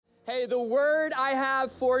Hey, the word I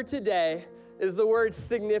have for today is the word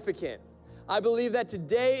significant. I believe that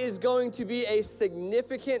today is going to be a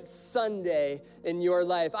significant Sunday in your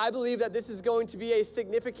life. I believe that this is going to be a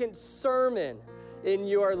significant sermon in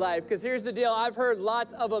your life. Because here's the deal, I've heard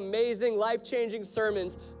lots of amazing, life-changing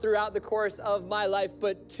sermons throughout the course of my life,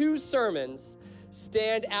 but two sermons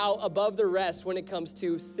stand out above the rest when it comes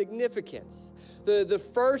to significance. The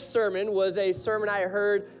first sermon was a sermon I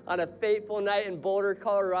heard on a fateful night in Boulder,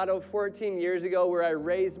 Colorado 14 years ago, where I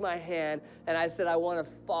raised my hand and I said, I want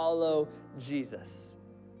to follow Jesus.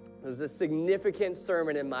 It was a significant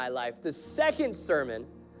sermon in my life. The second sermon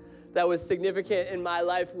that was significant in my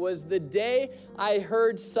life was the day I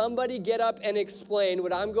heard somebody get up and explain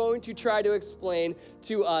what I'm going to try to explain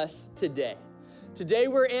to us today. Today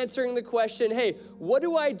we're answering the question, hey, what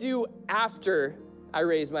do I do after I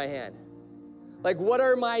raise my hand? Like, what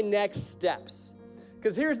are my next steps?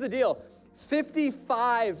 Because here's the deal.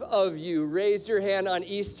 55 of you raised your hand on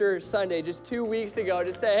Easter Sunday just 2 weeks ago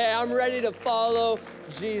to say, hey, I'm ready to follow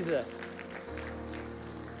Jesus.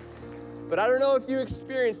 But I don't know if you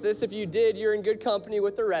experienced this. If you did, you're in good company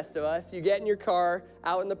with the rest of us. You get in your car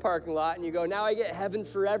out in the parking lot and you go, now I get heaven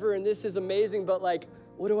forever and this is amazing, but like,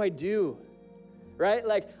 what do I do? Right?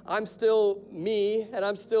 Like, I'm still me and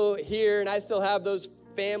I'm still here and I still have those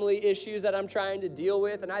family issues that I'm trying to deal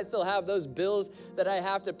with, and I still have those bills that I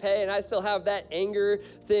have to pay, and I still have that anger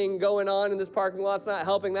thing going on in this parking lot. It's not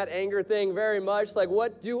helping that anger thing very much. Like,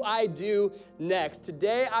 what do I do next?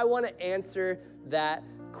 Today, I want to answer that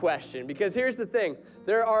question, because here's the thing.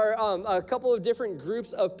 There are a couple of different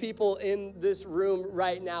groups of people in this room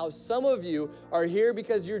right now. Some of you are here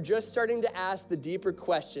because you're just starting to ask the deeper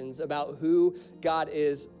questions about who God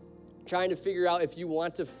is, trying to figure out if you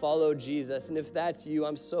want to follow Jesus. And if that's you,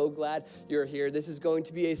 I'm so glad you're here. This is going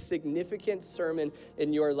to be a significant sermon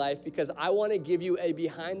in your life because I want to give you a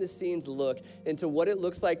behind-the-scenes look into what it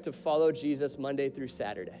looks like to follow Jesus Monday through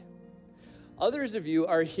Saturday. Others of you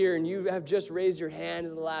are here and you have just raised your hand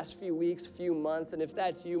in the last few weeks, few months, and if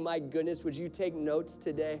that's you, my goodness, would you take notes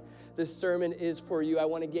today? This sermon is for you. I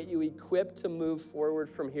want to get you equipped to move forward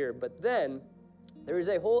from here. But then, there is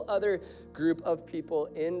a whole other group of people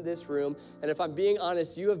in this room, and if I'm being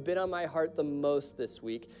honest, you have been on my heart the most this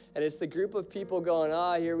week, and it's the group of people going,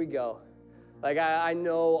 here we go. Like, I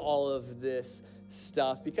know all of this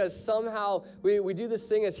stuff, because somehow we do this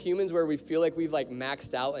thing as humans where we feel like we've, like,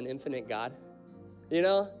 maxed out an infinite God, you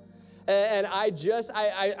know? And I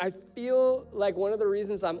feel like one of the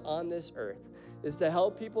reasons I'm on this earth is to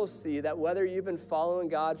help people see that whether you've been following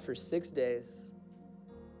God for 6 days,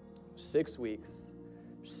 6 weeks,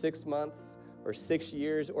 6 months, or 6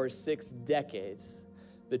 years, or 6 decades,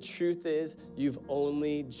 the truth is you've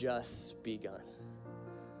only just begun.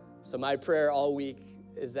 So my prayer all week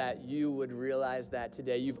is that you would realize that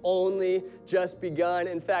today. You've only just begun.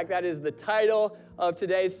 In fact, that is the title of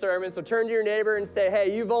today's sermon. So turn to your neighbor and say,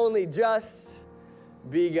 hey, you've only just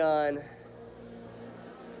begun.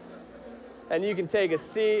 And you can take a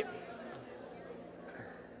seat.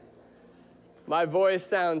 My voice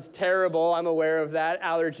sounds terrible. I'm aware of that.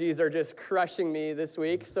 Allergies are just crushing me this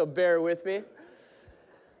week, so bear with me.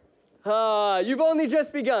 You've only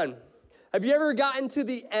just begun. Have you ever gotten to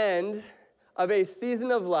the end of a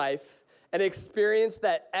season of life and experienced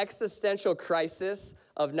that existential crisis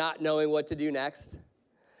of not knowing what to do next?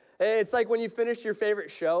 It's like when you finish your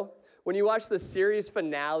favorite show. When you watch the series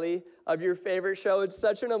finale of your favorite show, it's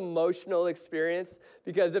such an emotional experience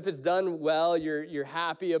because if it's done well, you're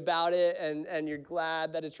happy about it and you're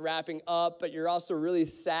glad that it's wrapping up, but you're also really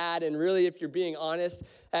sad. And really, if you're being honest,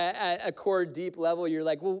 at a core deep level, you're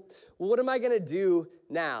like, well, what am I going to do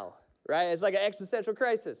now? Right? It's like an existential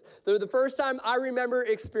crisis. The first time I remember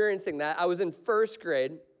experiencing that, I was in first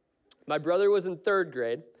grade. My brother was in third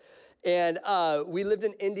grade. And we lived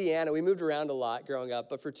in Indiana. We moved around a lot growing up,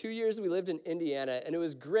 but for 2 years we lived in Indiana, and it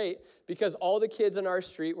was great because all the kids on our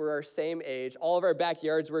street were our same age. All of our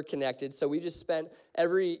backyards were connected, so we just spent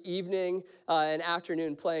every evening and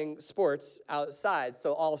afternoon playing sports outside.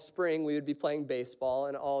 So all spring we would be playing baseball,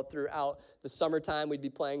 and all throughout the summertime we'd be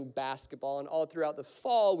playing basketball, and all throughout the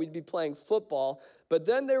fall we'd be playing football. But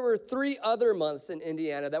then there were 3 other months in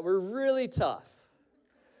Indiana that were really tough.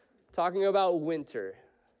 Talking about winter.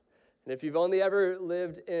 And if you've only ever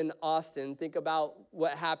lived in Austin, think about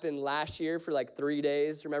what happened last year for like 3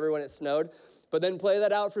 days. Remember when it snowed? But then play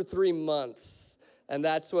that out for 3 months. And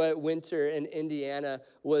that's what winter in Indiana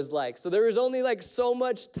was like. So there was only like so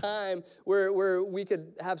much time where we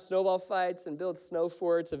could have snowball fights and build snow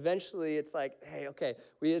forts. Eventually it's like, hey, okay,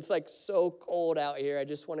 it's like so cold out here. I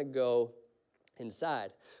just want to go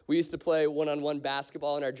inside. We used to play one-on-one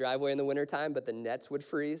basketball in our driveway in the wintertime, but the nets would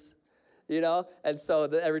freeze. you know? And so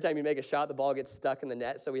every time you make a shot, the ball gets stuck in the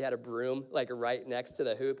net. So we had a broom like right next to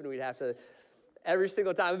the hoop, and we'd have to, every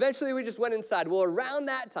single time. Eventually, we just went inside. Well, around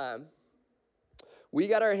that time, we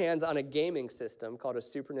got our hands on a gaming system called a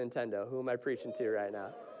Super Nintendo. Who am I preaching to right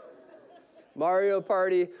now? Mario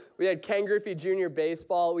Party. We had Ken Griffey Jr.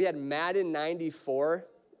 Baseball. We had Madden 94.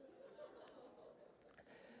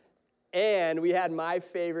 And we had my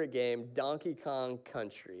favorite game, Donkey Kong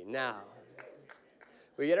Country. Now,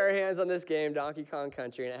 we get our hands on this game, Donkey Kong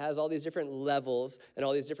Country, and it has all these different levels and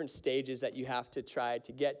all these different stages that you have to try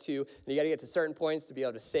to get to. And you got to get to certain points to be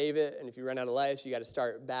able to save it. And if you run out of life, you got to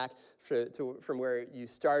start back from where you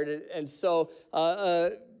started. And so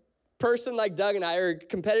a person like Doug and I, or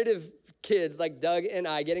competitive kids like Doug and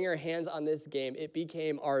I, getting our hands on this game, it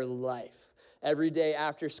became our life. Every day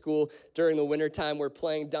after school, during the wintertime, we're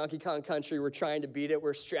playing Donkey Kong Country. We're trying to beat it.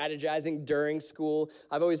 We're strategizing during school.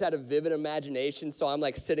 I've always had a vivid imagination, so I'm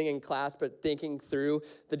like sitting in class but thinking through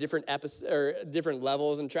the different different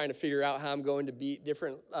levels and trying to figure out how I'm going to beat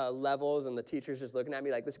different levels, and the teacher's just looking at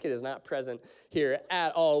me like, this kid is not present here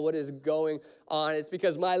at all. What is going on? It's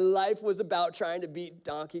because my life was about trying to beat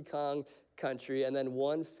Donkey Kong Country, and then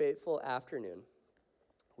one fateful afternoon,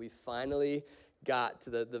 we finally got to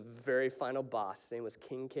the very final boss. His name was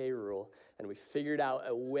King K. Rool, and we figured out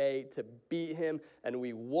a way to beat him, and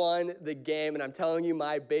we won the game. And I'm telling you,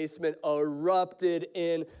 my basement erupted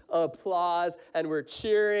in applause, and we're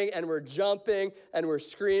cheering, and we're jumping, and we're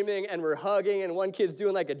screaming, and we're hugging, and one kid's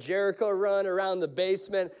doing like a Jericho run around the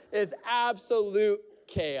basement. It's absolute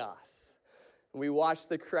chaos. We watched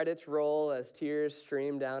the credits roll as tears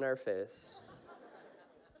stream down our face.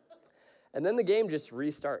 And then the game just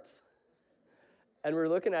restarts. And we're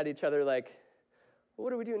looking at each other like, well,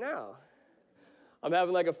 what do we do now? I'm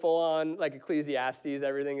having like a full-on, like Ecclesiastes,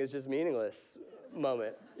 everything is just meaningless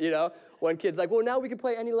moment, you know? One kid's like, well, now we can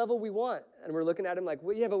play any level we want. And we're looking at him like,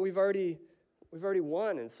 well, yeah, but we've already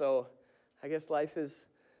won. And so I guess life is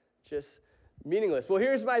just meaningless. Well,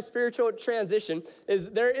 here's my spiritual transition,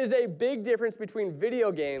 is there is a big difference between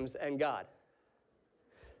video games and God.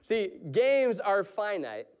 See, games are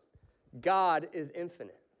finite. God is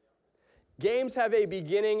infinite. Games have a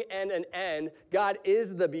beginning and an end. God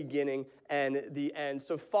is the beginning and the end.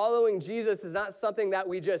 So following Jesus is not something that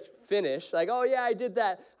we just finish. Like, oh yeah, I did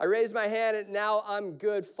that. I raised my hand and now I'm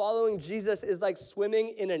good. Following Jesus is like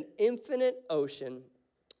swimming in an infinite ocean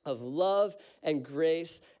of love and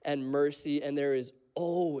grace and mercy. And there is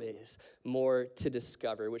always more to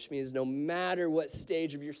discover, which means no matter what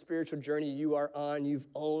stage of your spiritual journey you are on, you've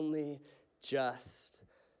only just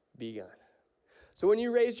begun. So when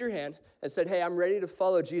you raised your hand and said, hey, I'm ready to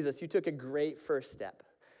follow Jesus, you took a great first step.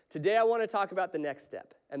 Today I want to talk about the next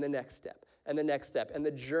step and the next step and the next step and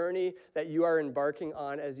the journey that you are embarking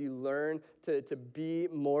on as you learn to be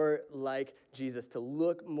more like Jesus, to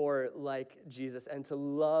look more like Jesus, and to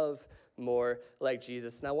love more like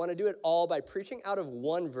Jesus. And I want to do it all by preaching out of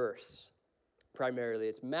one verse primarily.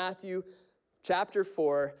 It's Matthew chapter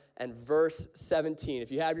 4 and verse 17.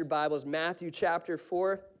 If you have your Bibles, Matthew chapter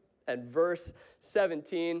 4 and verse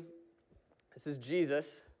 17, this is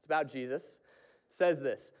Jesus, it's about Jesus, it says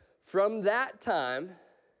this, from that time,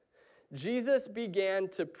 Jesus began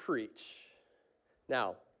to preach.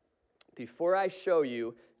 Now, before I show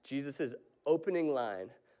you Jesus' opening line,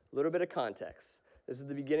 a little bit of context. This is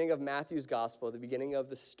the beginning of Matthew's gospel, the beginning of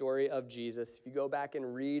the story of Jesus. If you go back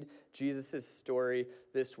and read Jesus' story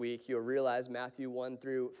this week, you'll realize Matthew 1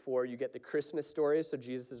 through 4, you get the Christmas story, so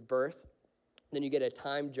Jesus' birth. Then you get a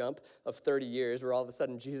time jump of 30 years where all of a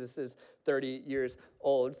sudden Jesus is 30 years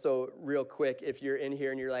old. So real quick, if you're in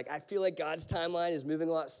here and you're like, I feel like God's timeline is moving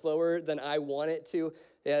a lot slower than I want it to.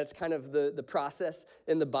 Yeah, it's kind of the process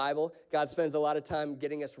in the Bible. God spends a lot of time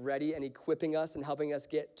getting us ready and equipping us and helping us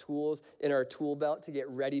get tools in our tool belt to get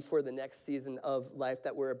ready for the next season of life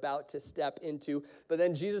that we're about to step into. But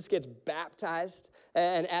then Jesus gets baptized,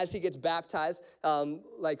 and as he gets baptized,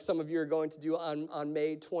 like some of you are going to do on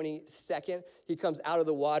May 22nd, he comes out of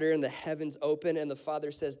the water and the heavens open, and the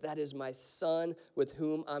Father says, that is my Son with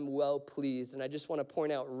whom I'm well pleased. And I just want to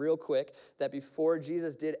point out real quick that before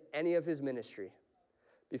Jesus did any of his ministry,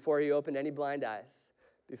 before he opened any blind eyes,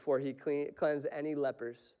 before he cleansed any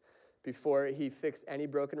lepers, before he fixed any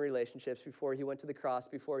broken relationships, before he went to the cross,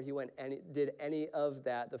 before he did any of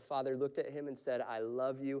that, the Father looked at him and said, I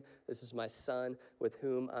love you. This is my Son with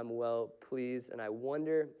whom I'm well pleased. And I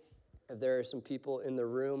wonder if there are some people in the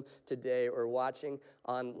room today or watching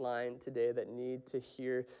online today that need to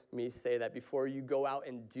hear me say that before you go out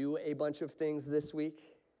and do a bunch of things this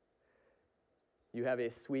week, you have a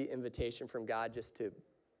sweet invitation from God just to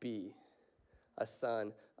be. a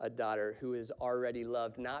son, a daughter who is already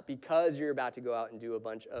loved, not because you're about to go out and do a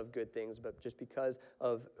bunch of good things, but just because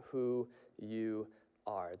of who you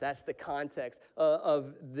are. That's the context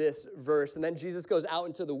of this verse. And then Jesus goes out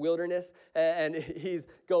into the wilderness, and he's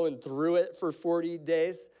going through it for 40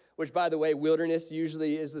 days, which, by the way, wilderness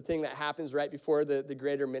usually is the thing that happens right before the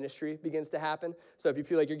greater ministry begins to happen. So if you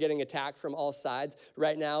feel like you're getting attacked from all sides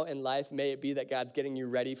right now in life, may it be that God's getting you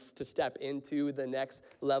ready to step into the next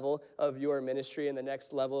level of your ministry and the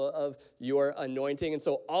next level of your anointing. And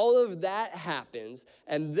so all of that happens,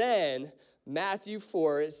 and then Matthew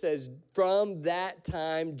 4, it says, from that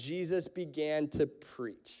time, Jesus began to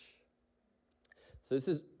preach. So this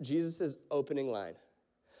is Jesus' opening line.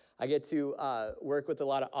 I get to work with a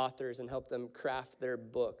lot of authors and help them craft their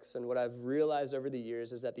books. And what I've realized over the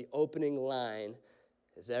years is that the opening line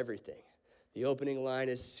is everything. The opening line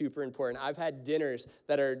is super important. I've had dinners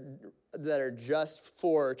that are just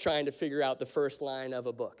for trying to figure out the first line of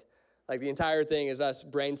a book. Like the entire thing is us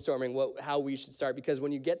brainstorming how we should start, because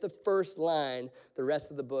when you get the first line, the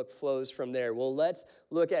rest of the book flows from there. Well, let's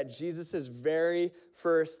look at Jesus' very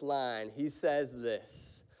first line. He says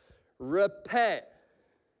this, repent.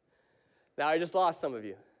 Now, I just lost some of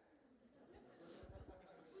you.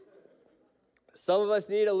 Some of us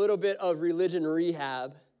need a little bit of religion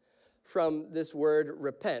rehab from this word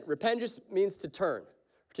repent. Repent just means to turn,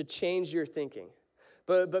 to change your thinking.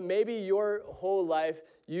 But maybe your whole life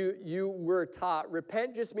you were taught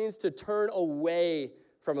repent just means to turn away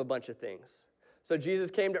from a bunch of things. So Jesus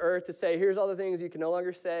came to earth to say, here's all the things you can no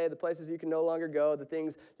longer say, the places you can no longer go, the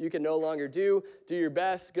things you can no longer do. Do your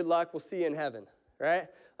best. Good luck. We'll see you in heaven. Right?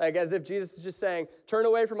 Like as if Jesus is just saying, turn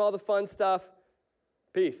away from all the fun stuff.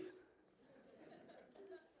 Peace.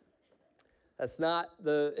 That's not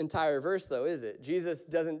the entire verse, though, is it? Jesus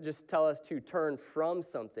doesn't just tell us to turn from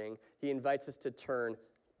something. He invites us to turn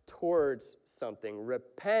towards something.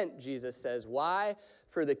 Repent, Jesus says. Why?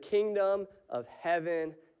 For the kingdom of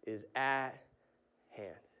heaven is at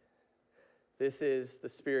hand. This is the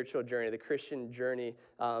spiritual journey, the Christian journey,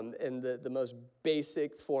 in the most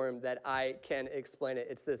basic form that I can explain it.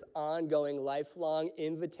 It's this ongoing, lifelong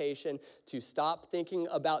invitation to stop thinking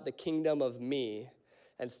about the kingdom of me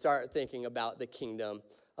and start thinking about the kingdom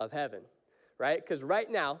of heaven, right? Because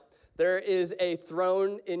right now, there is a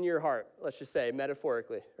throne in your heart, let's just say,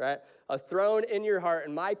 metaphorically, right? A throne in your heart.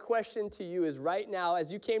 And my question to you is right now,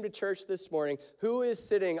 as you came to church this morning, who is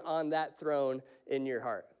sitting on that throne in your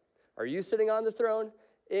heart? Are you sitting on the throne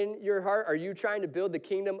in your heart? Are you trying to build the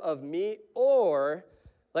kingdom of me? Or,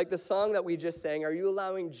 like the song that we just sang, are you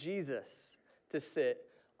allowing Jesus to sit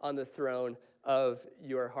on the throne of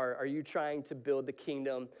your heart? Are you trying to build the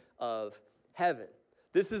kingdom of heaven?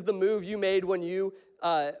 This is the move you made when you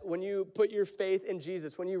put your faith in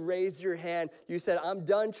Jesus. When you raised your hand, you said, I'm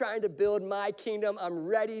done trying to build my kingdom. I'm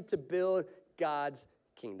ready to build God's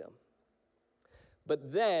kingdom.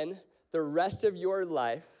 But then the rest of your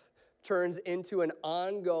life turns into an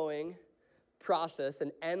ongoing process,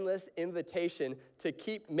 an endless invitation to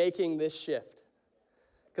keep making this shift.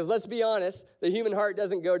 Because let's be honest, the human heart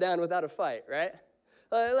doesn't go down without a fight, right?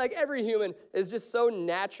 Like every human is just so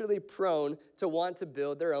naturally prone to want to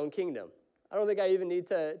build their own kingdom. I don't think I even need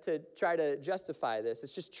to try to justify this.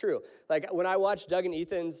 It's just true. Like when I watch Doug and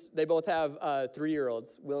Ethan's, they both have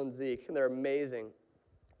 3-year-olds, Will and Zeke, and they're amazing.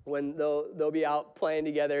 When they'll be out playing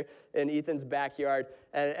together in Ethan's backyard,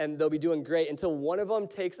 and they'll be doing great until one of them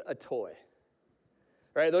takes a toy,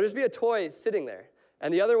 right? There'll just be a toy sitting there,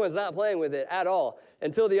 and the other one's not playing with it at all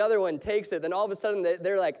until the other one takes it. Then all of a sudden,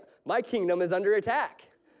 they're like, my kingdom is under attack.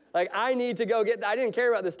 Like, I need to go I didn't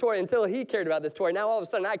care about this toy until he cared about this toy. Now, all of a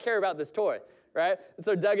sudden, I care about this toy, right? And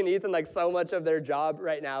so Doug and Ethan, like, so much of their job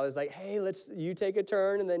right now is like, hey, you take a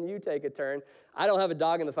turn, and then you take a turn. I don't have a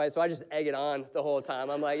dog in the fight, so I just egg it on the whole time.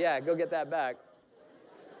 I'm like, yeah, go get that back.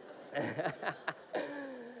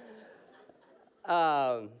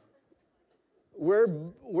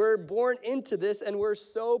 We're born into this, and we're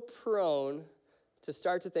so prone to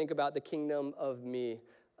start to think about the kingdom of me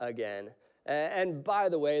again. And by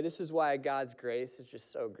the way, this is why God's grace is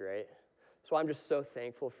just so great. That's why I'm just so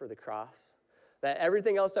thankful for the cross. That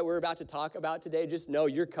everything else that we're about to talk about today, just know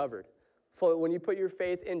you're covered. When you put your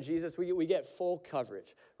faith in Jesus, we get full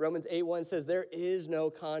coverage. Romans 8:1 says, there is no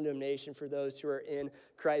condemnation for those who are in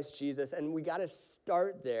Christ Jesus. And we got to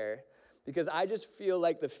start there, because I just feel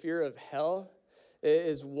like the fear of hell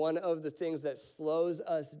is one of the things that slows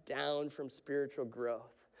us down from spiritual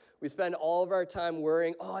growth. We spend all of our time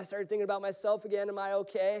worrying, I started thinking about myself again. Am I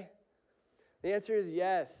okay? The answer is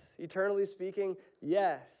yes. Eternally speaking,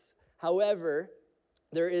 yes. However,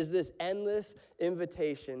 there is this endless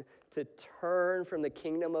invitation to turn from the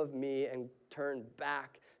kingdom of me and turn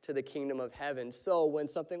back to the kingdom of heaven. So when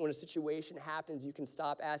a situation happens, you can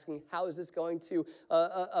stop asking, how is this going to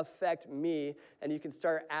affect me? And you can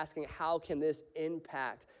start asking, how can this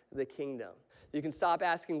impact the kingdom? You can stop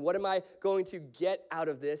asking, what am I going to get out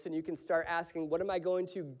of this? And you can start asking, what am I going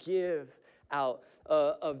to give out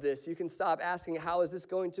of this? You can stop asking, how is this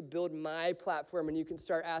going to build my platform? And you can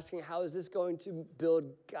start asking, how is this going to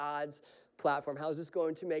build God's platform? How is this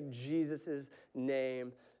going to make Jesus'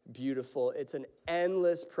 name beautiful? It's an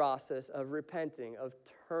endless process of repenting, of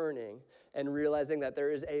turning, and realizing that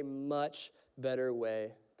there is a much better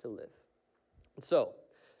way to live. So,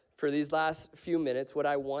 for these last few minutes, what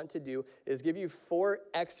I want to do is give you 4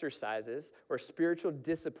 exercises or spiritual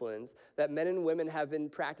disciplines that men and women have been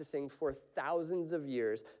practicing for thousands of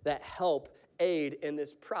years that help aid in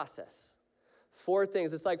this process. 4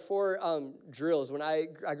 things. It's like 4 drills. When I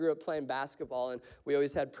grew up playing basketball, and we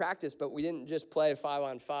always had practice, but we didn't just play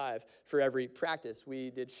 5-on-5 for every practice.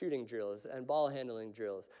 We did shooting drills and ball handling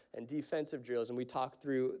drills and defensive drills, and we talked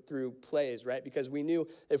through plays, right? Because we knew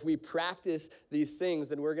if we practice these things,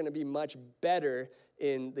 then we're going to be much better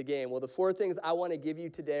in the game. Well, the 4 things I want to give you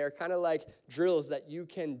today are kind of like drills that you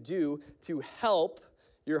can do to help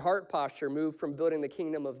your heart posture move from building the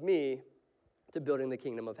kingdom of me to building the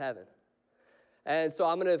kingdom of heaven. And so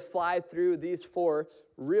I'm going to fly through these 4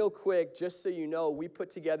 real quick, just so you know. We put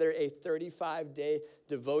together a 35-day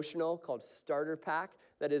devotional called Starter Pack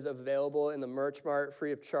that is available in the Merch Mart,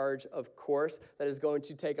 free of charge, of course, that is going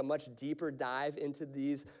to take a much deeper dive into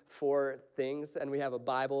these 4 things. And we have a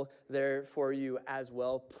Bible there for you as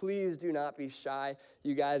well. Please do not be shy.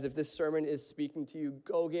 You guys, if this sermon is speaking to you,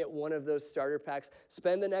 go get one of those starter packs.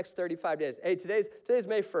 Spend the next 35 days. Hey, today's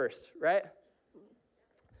May 1st, right?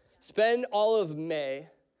 Spend all of May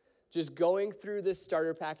just going through this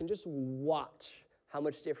starter pack and just watch how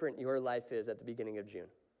much different your life is at the beginning of June.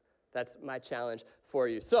 That's my challenge for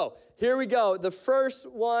you. So here we go. The first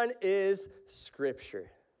one is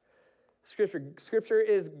Scripture. Scripture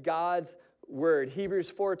is God's word.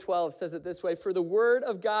 Hebrews 4:12 says it this way: for the word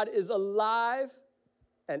of God is alive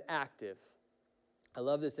and active. I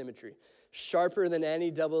love this imagery. Sharper than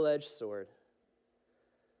any double-edged sword.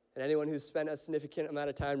 And anyone who's spent a significant amount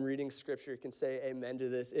of time reading Scripture can say amen to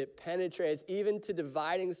this. It penetrates even to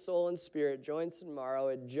dividing soul and spirit, joints and marrow.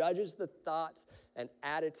 It judges the thoughts and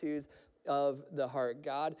attitudes of the heart.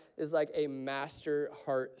 God is like a master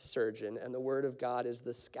heart surgeon, and the Word of God is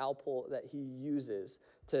the scalpel that he uses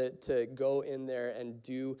to go in there and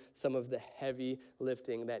do some of the heavy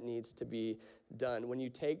lifting that needs to be done. When you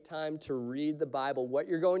take time to read the Bible, what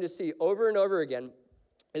you're going to see over and over again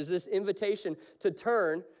is this invitation to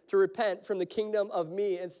turn, to repent from the kingdom of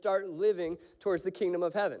me and start living towards the kingdom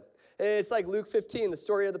of heaven. It's like Luke 15, the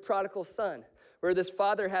story of the prodigal son, where this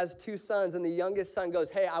father has 2 sons, and the youngest son goes,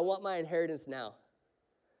 hey, I want my inheritance now.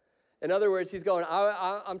 In other words, he's going,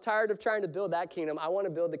 I'm tired of trying to build that kingdom. I want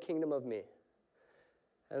to build the kingdom of me.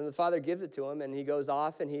 And the father gives it to him, and he goes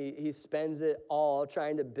off, and he spends it all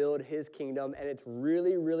trying to build his kingdom, and it's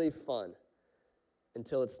really, really fun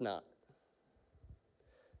until it's not.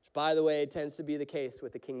 By the way, it tends to be the case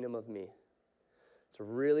with the kingdom of me. It's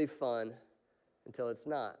really fun until it's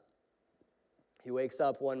not. He wakes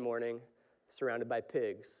up one morning surrounded by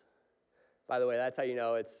pigs. By the way, that's how you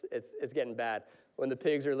know it's getting bad. When the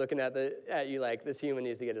pigs are looking at you like, this human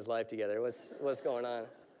needs to get his life together. What's going on?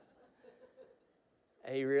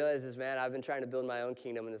 And he realizes, man, I've been trying to build my own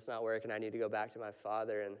kingdom, and it's not working. I need to go back to my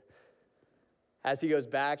father. And as he goes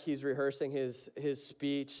back, he's rehearsing his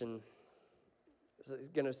speech, and he's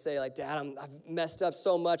going to say, like, Dad, I've messed up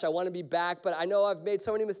so much. I want to be back, but I know I've made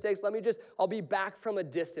so many mistakes. I'll be back from a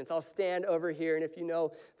distance. I'll stand over here. And if you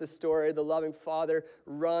know the story, the loving father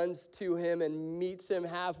runs to him and meets him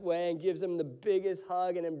halfway and gives him the biggest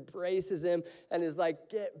hug and embraces him and is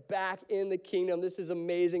like, get back in the kingdom. This is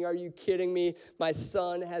amazing. Are you kidding me? My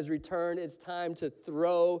son has returned. It's time to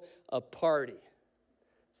throw a party.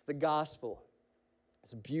 It's the gospel.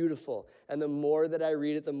 It's beautiful. And the more that I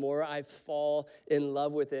read it, the more I fall in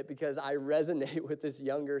love with it, because I resonate with this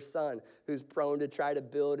younger son who's prone to try to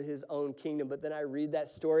build his own kingdom. But then I read that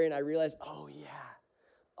story and I realize, oh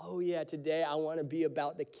yeah, today I want to be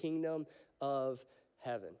about the kingdom of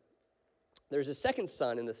heaven. There's a second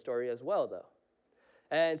son in the story as well, though.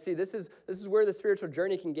 And see, this is where the spiritual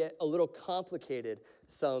journey can get a little complicated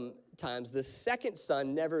sometimes. The second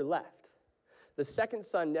son never left. The second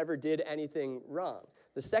son never did anything wrong.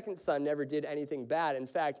 The second son never did anything bad. In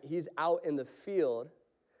fact, he's out in the field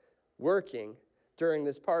working during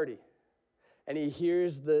this party. And he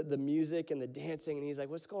hears the music and the dancing, and he's like,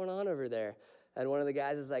 what's going on over there? And one of the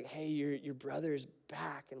guys is like, hey, your brother's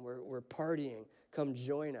back, and we're partying. Come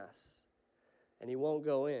join us. and he won't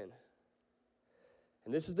go in.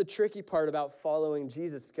 And this is the tricky part about following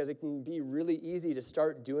Jesus, because it can be really easy to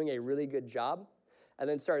start doing a really good job and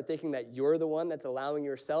then start thinking that you're the one that's allowing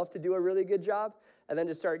yourself to do a really good job, and then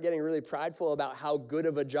to start getting really prideful about how good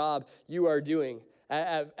of a job you are doing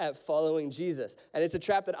at following Jesus. And it's a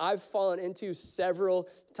trap that I've fallen into several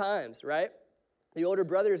times, right? The older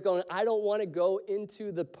brother is going, I don't want to go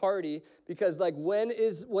into the party because, like, when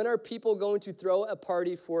are people going to throw a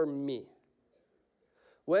party for me?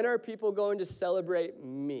 When are people going to celebrate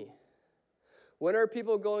me? When are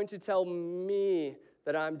people going to tell me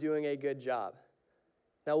that I'm doing a good job?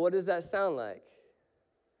 Now, what does that sound like?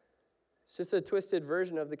 It's just a twisted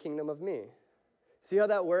version of the kingdom of me. See how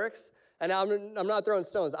that works? And I'm not throwing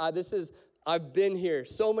stones. I've been here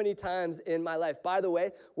so many times in my life. By the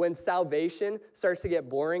way, when salvation starts to get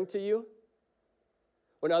boring to you,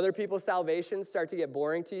 when other people's salvation start to get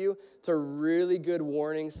boring to you, it's a really good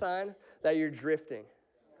warning sign that you're drifting.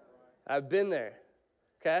 I've been there,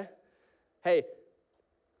 okay? Hey,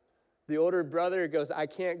 the older brother goes, I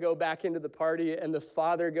can't go back into the party, and the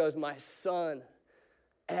father goes, my son,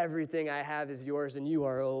 everything I have is yours, and you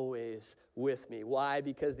are always with me. Why?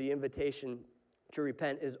 Because the invitation to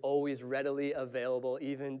repent is always readily available,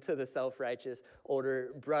 even to the self-righteous older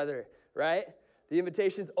brother, right? The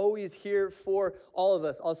invitation's always here for all of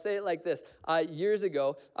us. I'll say it like this. Years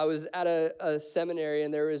ago, I was at a seminary,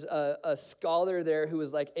 and there was a scholar there who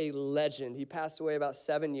was like a legend. He passed away about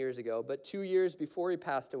 7 years ago, but 2 years before he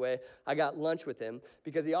passed away, I got lunch with him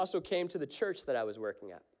because he also came to the church that I was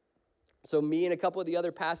working at. So me and a couple of the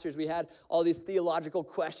other pastors, we had all these theological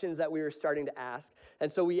questions that we were starting to ask.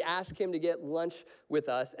 And so we asked him to get lunch with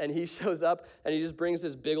us, and he shows up, and he just brings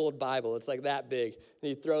this big old Bible. It's like that big. And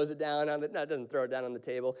he throws it down doesn't throw it down on the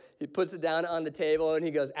table. He puts it down on the table, and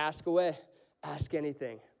he goes, ask away, ask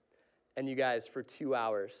anything. And you guys, for 2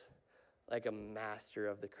 hours, like a master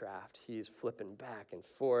of the craft, he's flipping back and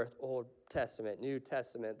forth, Old Testament, New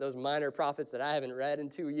Testament, those minor prophets that I haven't read in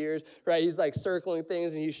 2 years, right? He's like circling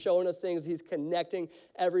things, and he's showing us things. He's connecting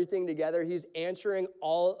everything together. He's answering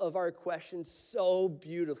all of our questions so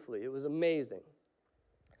beautifully. It was amazing.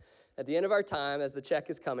 At the end of our time, as the check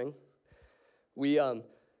is coming, we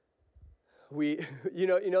you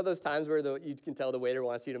know those times where you can tell the waiter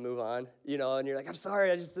wants you to move on, and you're like, I'm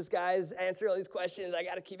sorry, this guy's answering all these questions. I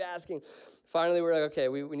got to keep asking. Finally, we're like, okay,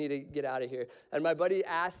 we need to get out of here. And my buddy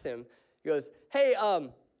asked him, he goes, hey,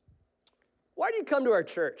 why do you come to our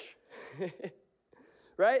church?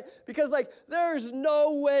 Right? Because, there's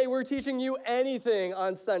no way we're teaching you anything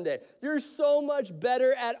on Sunday. You're so much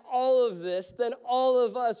better at all of this than all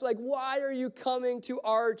of us. Why are you coming to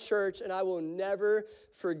our church? And I will never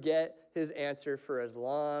forget his answer for as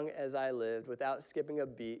long as I lived. Without skipping a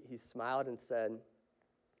beat, he smiled and said,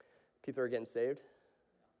 people are getting saved.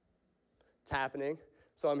 It's happening.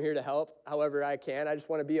 So I'm here to help however I can. I just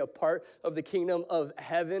want to be a part of the kingdom of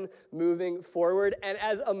heaven moving forward. And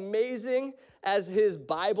as amazing as his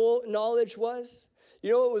Bible knowledge was,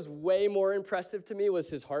 what was way more impressive to me was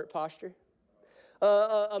his heart posture.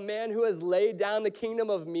 A man who has laid down the kingdom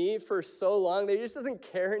of me for so long that he just doesn't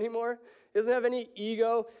care anymore. He doesn't have any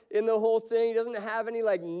ego in the whole thing. He doesn't have any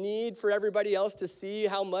need for everybody else to see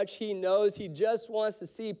how much he knows. He just wants to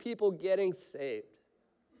see people getting saved.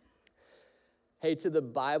 Hey, to the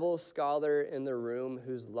Bible scholar in the room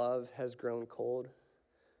whose love has grown cold,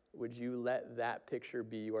 would you let that picture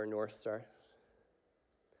be your North Star?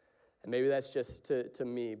 And maybe that's just to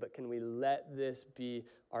me, but can we let this be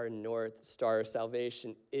our North Star?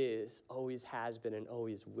 Salvation is, always has been, and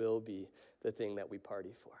always will be the thing that we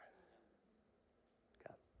party for.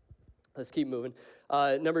 Okay. Let's keep moving.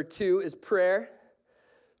 Number 2 is prayer.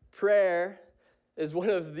 Prayer is one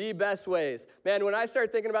of the best ways. Man, when I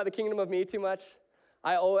start thinking about the kingdom of me too much,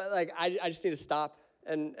 I just need to stop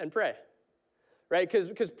and pray, right?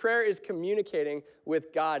 Because prayer is communicating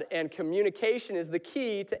with God, and communication is the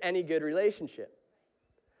key to any good relationship.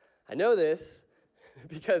 I know this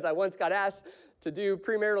because I once got asked to do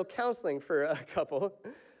premarital counseling for a couple,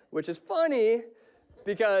 which is funny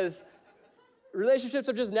because relationships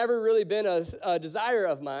have just never really been a desire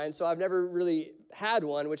of mine, so I've never really had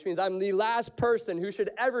one, which means I'm the last person who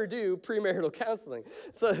should ever do premarital counseling.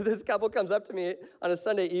 So this couple comes up to me on a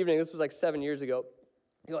Sunday evening. This was 7 years ago.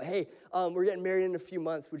 They go, hey, we're getting married in a few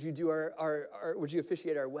months. Would you do would you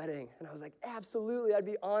officiate our wedding? And I was like, absolutely, I'd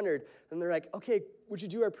be honored. And they're like, okay, would you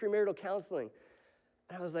do our premarital counseling?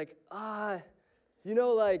 And I was like,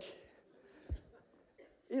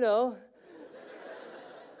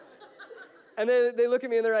 And they look at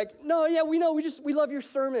me and they're like, no, yeah, we know, we love your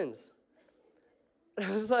sermons. And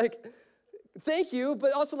I was like, thank you,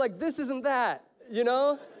 but also this isn't that,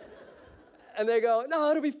 And they go,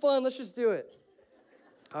 no, it'll be fun. Let's just do it.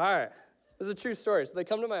 All right. This is a true story. So they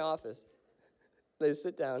come to my office. They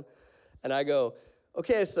sit down. And I go,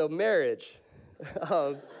 okay, so marriage.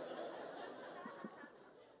 I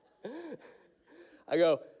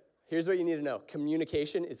go, here's what you need to know.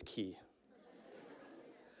 Communication is key.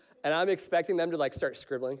 And I'm expecting them to like start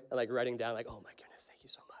scribbling and like writing down like, oh my goodness, thank you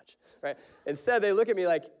so much, right? Instead, they look at me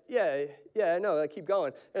like, yeah, I know, like keep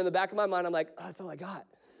going. And in the back of my mind, I'm like, oh, that's all I got.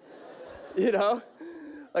 You know?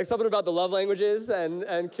 Like something about the love languages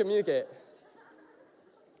and communicate.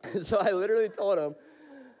 So I literally told him,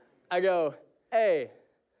 I go, hey,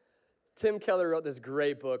 Tim Keller wrote this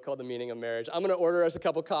great book called The Meaning of Marriage. I'm going to order us a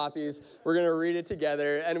couple copies. We're going to read it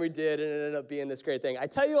together. And we did, and it ended up being this great thing. I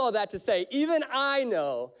tell you all that to say, even I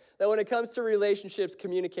know that when it comes to relationships,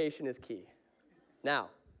 communication is key. Now,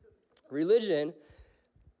 religion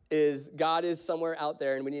is God is somewhere out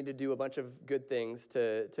there, and we need to do a bunch of good things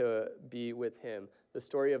to be with him. The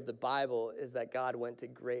story of the Bible is that God went to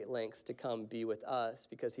great lengths to come be with us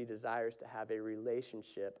because he desires to have a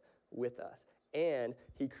relationship with us. And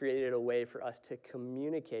he created a way for us to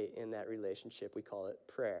communicate in that relationship. We call it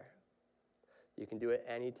prayer. You can do it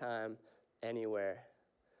anytime, anywhere.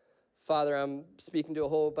 Father, I'm speaking to a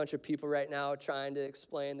whole bunch of people right now trying to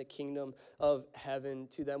explain the kingdom of heaven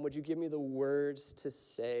to them. Would you give me the words to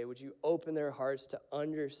say? Would you open their hearts to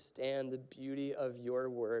understand the beauty of your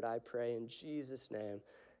word? I pray in Jesus' name,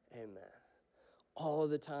 amen. All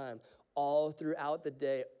the time. All throughout the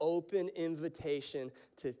day, open invitation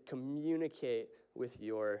to communicate with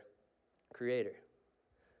your Creator.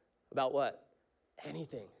 About what?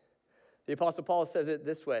 Anything. The Apostle Paul says it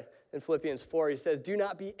this way in Philippians 4. He says, do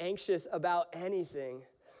not be anxious about anything,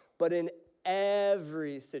 but in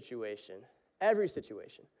every situation,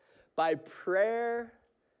 by prayer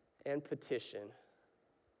and petition.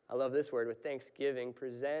 I love this word, with thanksgiving,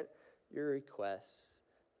 present your requests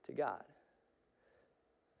to God.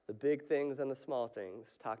 The big things and the small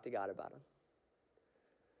things, talk to God about them.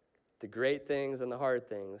 The great things and the hard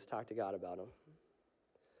things, talk to God about them.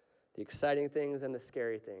 The exciting things and the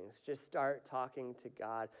scary things, just start talking to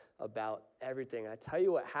God about everything. I tell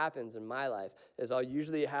you what happens in my life is I'll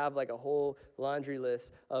usually have like a whole laundry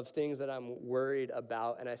list of things that I'm worried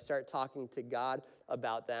about, and I start talking to God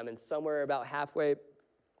about them, and somewhere about halfway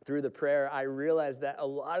through the prayer, I realized that a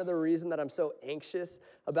lot of the reason that I'm so anxious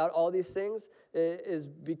about all these things is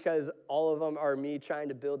because all of them are me trying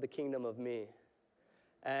to build the kingdom of me.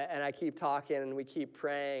 And I keep talking, and we keep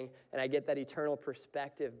praying, and I get that eternal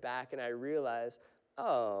perspective back, and I realize,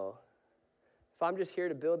 oh, if I'm just here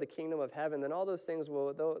to build the kingdom of heaven, then all those things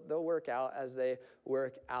they'll work out as they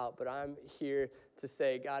work out. But I'm here to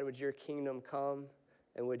say, God, would your kingdom come,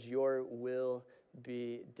 and would your will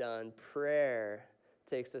be done? Prayer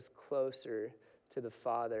takes us closer to the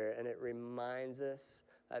Father, and it reminds us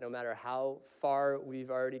that no matter how far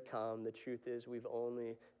we've already come, the truth is we've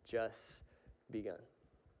only just begun.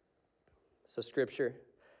 So scripture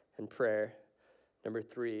and prayer. Number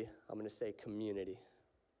 3, I'm going to say community.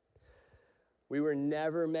 We were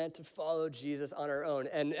never meant to follow Jesus on our own.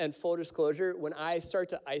 And full disclosure, when I start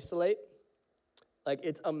to isolate, like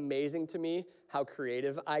it's amazing to me how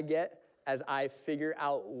creative I get as I figure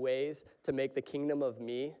out ways to make the kingdom of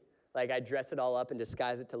me, like I dress it all up and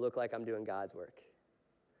disguise it to look like I'm doing God's work.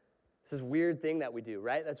 This is a weird thing that we do,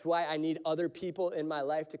 right? That's why I need other people in my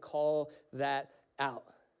life to call that out.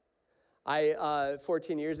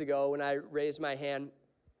 14 years ago, when I raised my hand,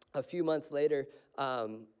 a few months later,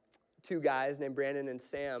 2 guys named Brandon and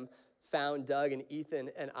Sam found Doug and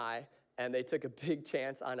Ethan and I, and they took a big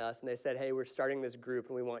chance on us, and they said, hey, we're starting this group,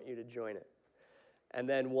 and we want you to join it. And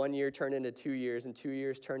then 1 year turned into 2 years, and 2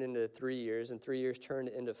 years turned into 3 years, and 3 years turned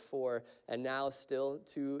into 4. And now still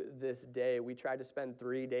to this day, we try to spend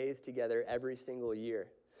 3 days together every single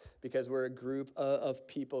year because we're a group of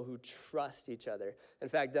people who trust each other. In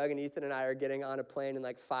fact, Doug and Ethan and I are getting on a plane in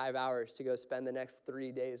like 5 hours to go spend the next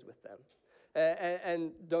 3 days with them.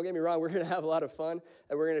 And don't get me wrong, we're going to have a lot of fun,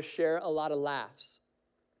 and we're going to share a lot of laughs.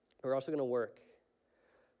 We're also going to work.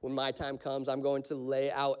 When my time comes, I'm going to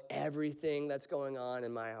lay out everything that's going on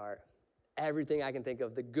in my heart. Everything I can think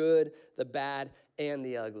of, the good, the bad, and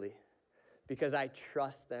the ugly. Because I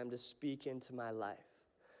trust them to speak into my life.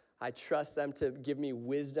 I trust them to give me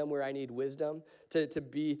wisdom where I need wisdom, to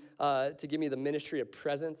give me the ministry of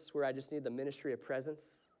presence where I just need the ministry of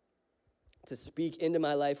presence, to speak into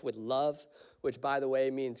my life with love, which, by the way,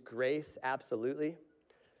 means grace, absolutely,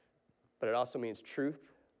 but it also means truth.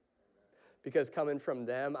 Because coming from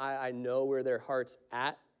them, I know where their heart's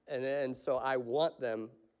at, and so I want them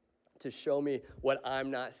to show me what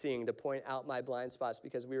I'm not seeing, to point out my blind spots,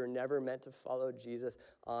 because we were never meant to follow Jesus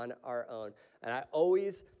on our own. And I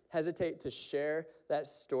always hesitate to share that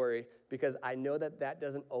story because I know that that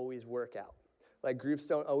doesn't always work out. Like, groups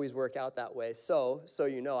don't always work out that way. So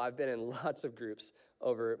you know, I've been in lots of groups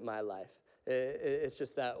over my life. It's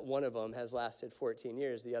just that one of them has lasted 14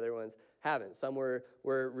 years. The other ones haven't. Some were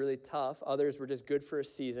really tough. Others were just good for a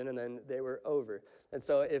season, and then they were over. And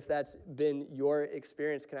so if that's been your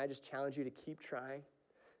experience, can I just challenge you to keep trying,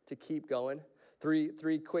 to keep going?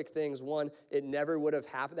 Three quick things. One, it never would have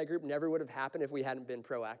happened. That group never would have happened if we hadn't been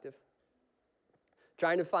proactive.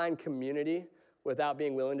 Trying to find community without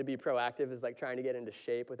being willing to be proactive is like trying to get into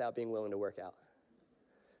shape without being willing to work out.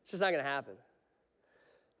 It's just not going to happen.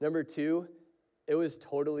 Number two, it was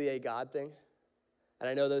totally a God thing. And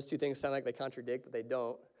I know those two things sound like they contradict, but they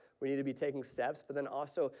don't. We need to be taking steps, but then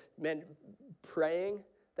also, praying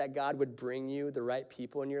that God would bring you the right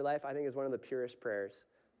people in your life, I think is one of the purest prayers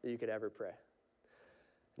that you could ever pray.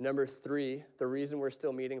 Number three, the reason we're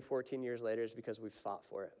still meeting 14 years later is because we've fought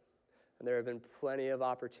for it. And there have been plenty of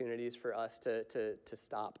opportunities for us to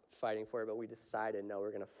stop fighting for it, but we decided, no, we're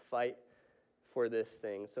going to fight for this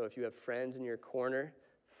thing. So if you have friends in your corner,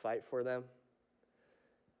 fight for them.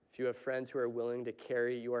 If you have friends who are willing to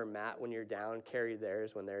carry your mat when you're down, carry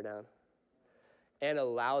theirs when they're down. And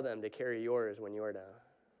allow them to carry yours when you're down.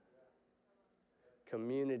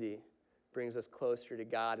 Community brings us closer to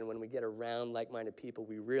God, and when we get around like-minded people,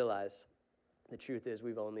 we realize the truth is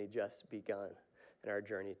we've only just begun in our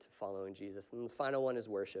journey to following Jesus. And the final one is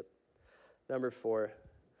worship. Number 4,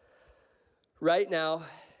 right now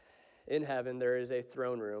in heaven there is a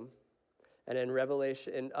throne room. And in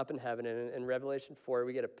Revelation, up in heaven, and in Revelation 4,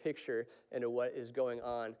 we get a picture into what is going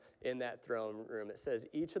on in that throne room. It says,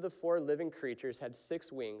 each of the 4 living creatures had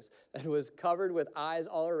 6 wings and was covered with eyes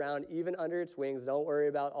all around, even under its wings. Don't worry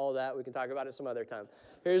about all that. We can talk about it some other time.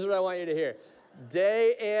 Here's what I want you to hear.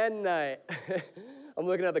 Day and night. I'm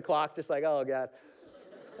looking at the clock just like, oh, God.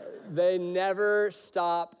 They never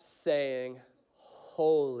stop saying,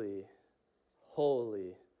 holy,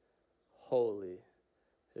 holy, holy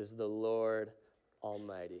is the Lord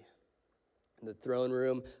Almighty. In the throne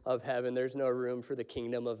room of heaven, there's no room for the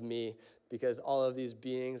kingdom of me, because all of these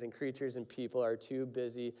beings and creatures and people are too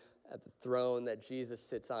busy at the throne that Jesus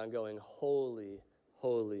sits on going, holy,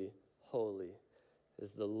 holy, holy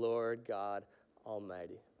is the Lord God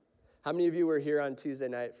Almighty. How many of you were here on Tuesday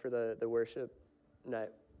night for the worship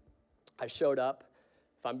night? I showed up,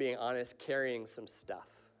 if I'm being honest, carrying some stuff.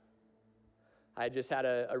 I just had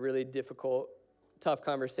a really difficult, tough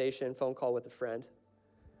conversation, phone call with a friend.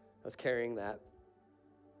 I was carrying that.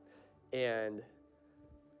 And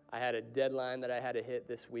I had a deadline that I had to hit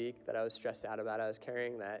this week that I was stressed out about. I was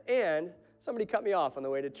carrying that. And somebody cut me off on the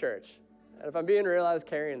way to church. And if I'm being real, I was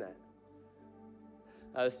carrying that.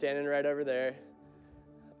 I was standing right over there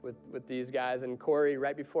with these guys. And Corey,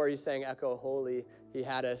 right before he sang Echo Holy, he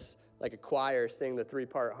had us, like a choir, sing the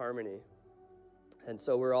 3-part harmony. And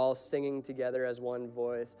so we're all singing together as one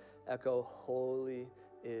voice, Echo Holy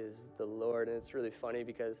is the Lord. And it's really funny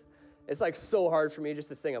because it's like so hard for me just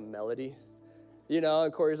to sing a melody, you know,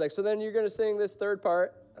 and Corey's like, so then you're going to sing this 3rd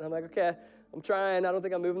part. And I'm like, okay, I'm trying. I don't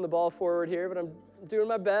think I'm moving the ball forward here, but I'm doing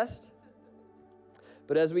my best.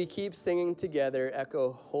 But as we keep singing together,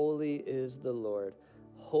 Echo, holy is the Lord.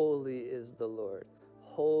 Holy is the Lord.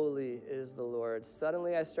 Holy is the Lord.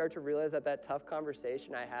 Suddenly I start to realize that tough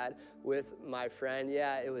conversation I had with my friend,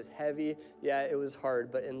 yeah, it was heavy. Yeah, it was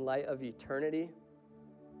hard. But in light of eternity,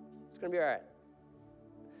 it's going to be all right.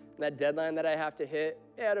 And that deadline that I have to hit,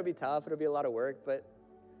 yeah, it'll be tough. It'll be a lot of work. But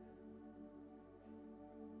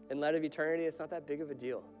in light of eternity, it's not that big of a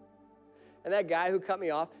deal. And that guy who cut me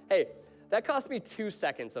off, hey, that cost me 2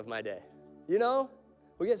 seconds of my day. You know,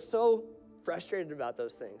 we get so frustrated about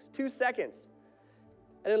those things. 2 seconds.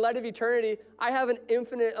 And in light of eternity, I have an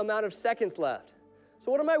infinite amount of seconds left.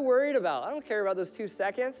 So what am I worried about? I don't care about those 2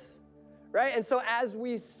 seconds, right? And so as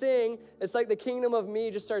we sing, it's like the kingdom of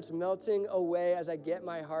me just starts melting away as I get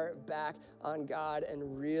my heart back on God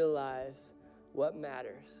and realize what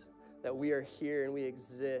matters, that we are here and we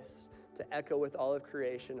exist to echo with all of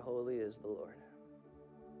creation, holy is the Lord.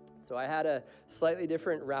 So I had a slightly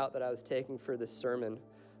different route that I was taking for this sermon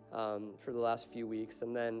for the last few weeks.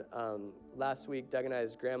 And then last week, Doug and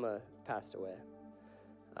I's grandma passed away.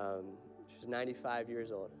 She was 95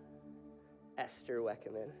 years old, Esther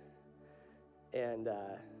Weckerman, and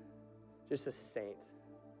just a saint.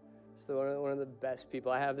 So one of the best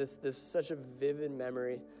people. I have this such a vivid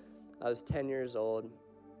memory. I was 10 years old.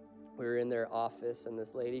 We were in their office, and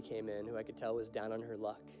this lady came in who I could tell was down on her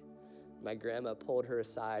luck. My grandma pulled her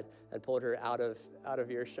aside and pulled her out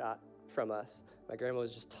of earshot from us, my grandma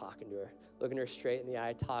was just talking to her, looking her straight in the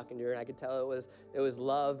eye, talking to her. And I could tell it was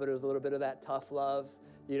love, but it was a little bit of that tough love,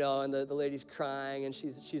 and the lady's crying and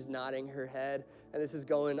she's nodding her head. And this is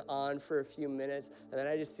going on for a few minutes. And then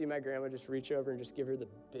I just see my grandma just reach over and just give her the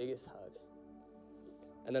biggest hug.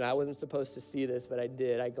 And then I wasn't supposed to see this, but I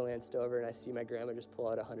did. I glanced over and I see my grandma just pull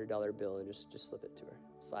out a $100 bill and just slip it to her,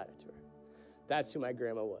 slide it to her. That's who my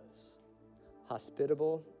grandma was.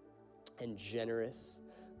 Hospitable and generous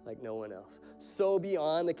like no one else. So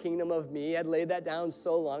beyond the kingdom of me. I'd laid that down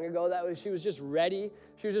so long ago that she was just ready.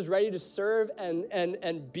 She was just ready to serve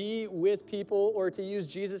and be with people, or to use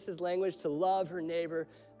Jesus' language, to love her neighbor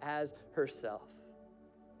as herself.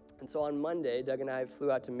 And so on Monday, Doug and I flew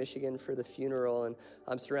out to Michigan for the funeral, and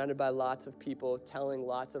I'm surrounded by lots of people telling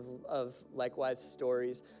lots of likewise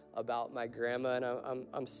stories about my grandma. And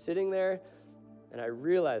I'm sitting there, and I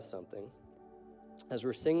realized something. As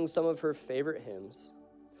we're singing some of her favorite hymns,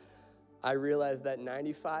 I realized that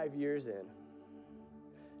 95 years into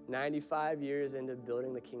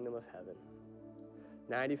building the kingdom of heaven,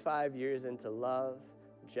 95 years into love,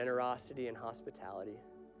 generosity, and hospitality,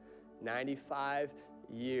 95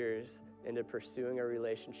 years into pursuing a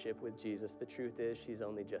relationship with Jesus, the truth is she's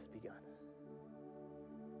only just begun.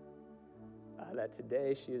 That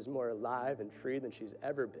today she is more alive and free than she's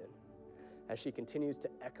ever been, as she continues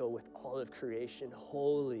to echo with all of creation,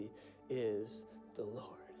 holy is the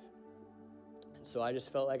Lord. And so I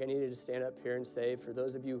just felt like I needed to stand up here and say, for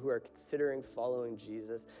those of you who are considering following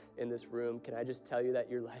Jesus in this room, can I just tell you that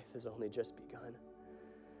your life has only just begun?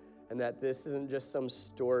 And that this isn't just some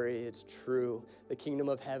story, it's true. The kingdom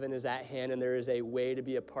of heaven is at hand, and there is a way to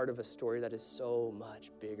be a part of a story that is so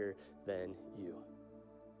much bigger than you.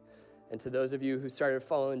 And to those of you who started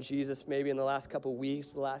following Jesus maybe in the last couple of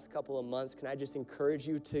weeks, the last couple of months, can I just encourage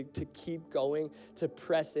you to keep going, to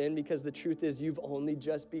press in, because the truth is you've only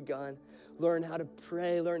just begun. Learn how to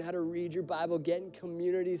pray, learn how to read your Bible, get in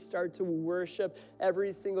community, start to worship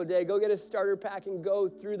every single day. Go get a starter pack and go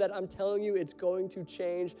through that. I'm telling you, it's going to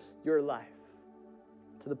change your life.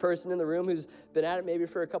 To the person in the room who's been at it maybe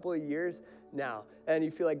for a couple of years now, and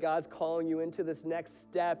you feel like God's calling you into this next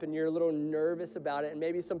step, and you're a little nervous about it, and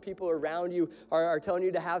maybe some people around you are telling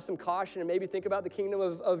you to have some caution, and maybe think about the kingdom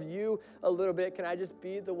of you a little bit. Can I just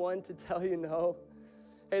be the one to tell you no?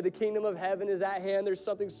 Hey, the kingdom of heaven is at hand. There's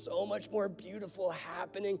something so much more beautiful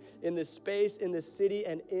happening in this space, in this city,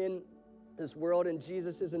 and in this world, and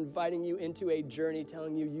Jesus is inviting you into a journey,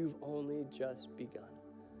 telling you you've only just begun.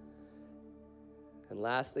 And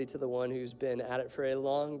lastly, to the one who's been at it for a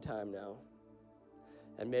long time now,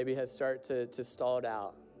 and maybe has started to stall it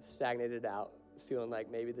out, stagnated out, feeling like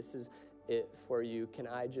maybe this is it for you, can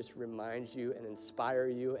I just remind you and inspire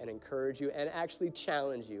you and encourage you and actually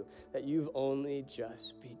challenge you that you've only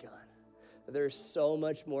just begun. That there's so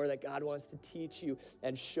much more that God wants to teach you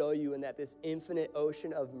and show you, and that this infinite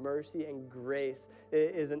ocean of mercy and grace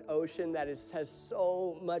is an ocean that has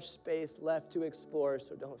so much space left to explore,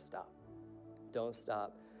 so don't stop. Don't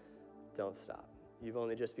stop. Don't stop. You've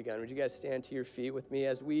only just begun. Would you guys stand to your feet with me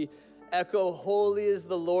as we echo holy is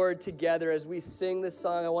the Lord together? As we sing this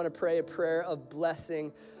song, I want to pray a prayer of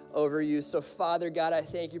blessing over you. So Father God, I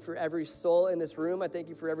thank you for every soul in this room. I thank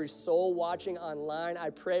you for every soul watching online.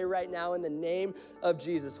 I pray right now in the name of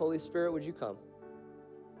Jesus. Holy Spirit, would you come?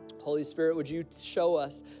 Holy Spirit, would you show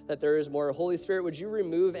us that there is more? Holy Spirit, would you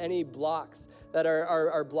remove any blocks that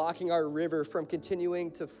are blocking our river from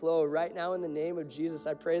continuing to flow? Right now, in the name of Jesus,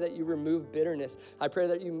 I pray that you remove bitterness. I pray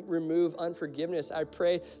that you remove unforgiveness. I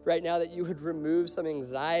pray right now that you would remove some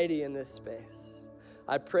anxiety in this space.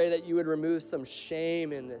 I pray that you would remove some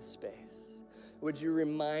shame in this space. Would you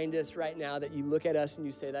remind us right now that you look at us and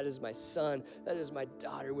you say, that is my son, that is my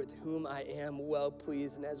daughter with whom I am well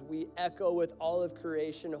pleased. And as we echo with all of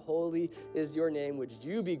creation, holy is your name. Would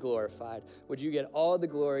you be glorified? Would you get all the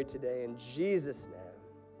glory today in Jesus' name?